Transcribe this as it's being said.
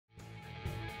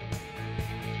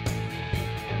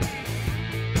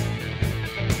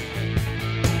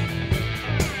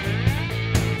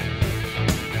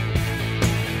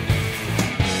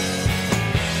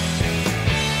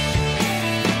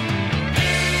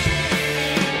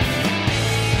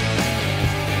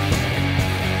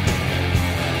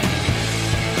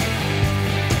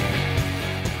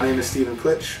name is Stephen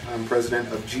Klitsch. I'm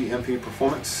president of GMP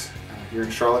Performance here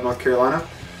in Charlotte, North Carolina.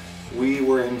 We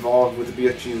were involved with the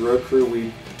BFG Road Crew.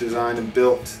 We designed and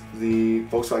built the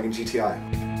Volkswagen GTI.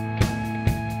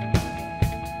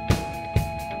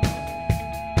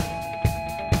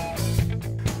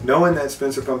 Knowing that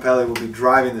Spencer Pumpelly will be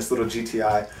driving this little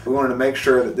GTI, we wanted to make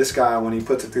sure that this guy, when he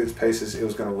puts it through its paces, it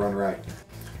was going to run right.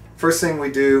 First thing we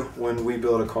do when we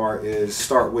build a car is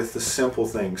start with the simple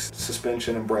things: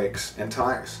 suspension and brakes and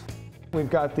tires. We've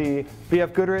got the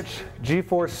BFGoodrich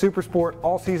G-Force Super Sport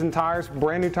all-season tires,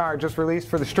 brand new tire just released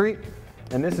for the street.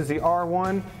 And this is the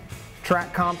R1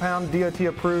 track compound, DOT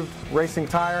approved racing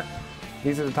tire.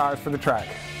 These are the tires for the track.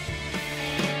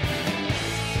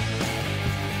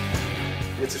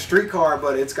 It's a street car,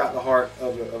 but it's got the heart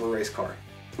of a race car.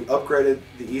 We upgraded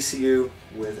the ECU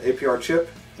with APR chip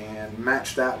and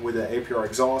matched that with the APR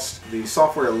exhaust. The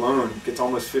software alone gets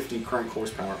almost 50 crank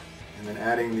horsepower, and then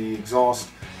adding the exhaust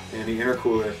and the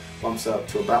intercooler bumps up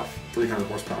to about 300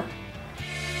 horsepower.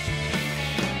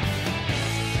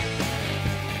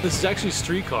 This is actually a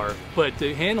street car, but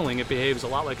the handling, it behaves a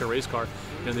lot like a race car.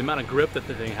 You know, the amount of grip that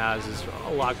the thing has is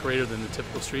a lot greater than the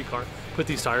typical street car. Put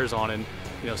these tires on and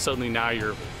suddenly now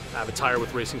you have a tire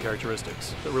with racing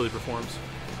characteristics that really performs.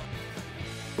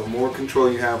 The more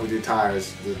control you have with your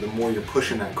tires, the more you're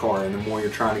pushing that car and the more you're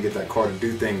trying to get that car to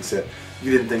do things that you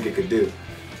didn't think it could do.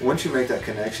 Once you make that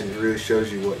connection, it really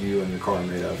shows you what you and your car are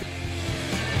made of.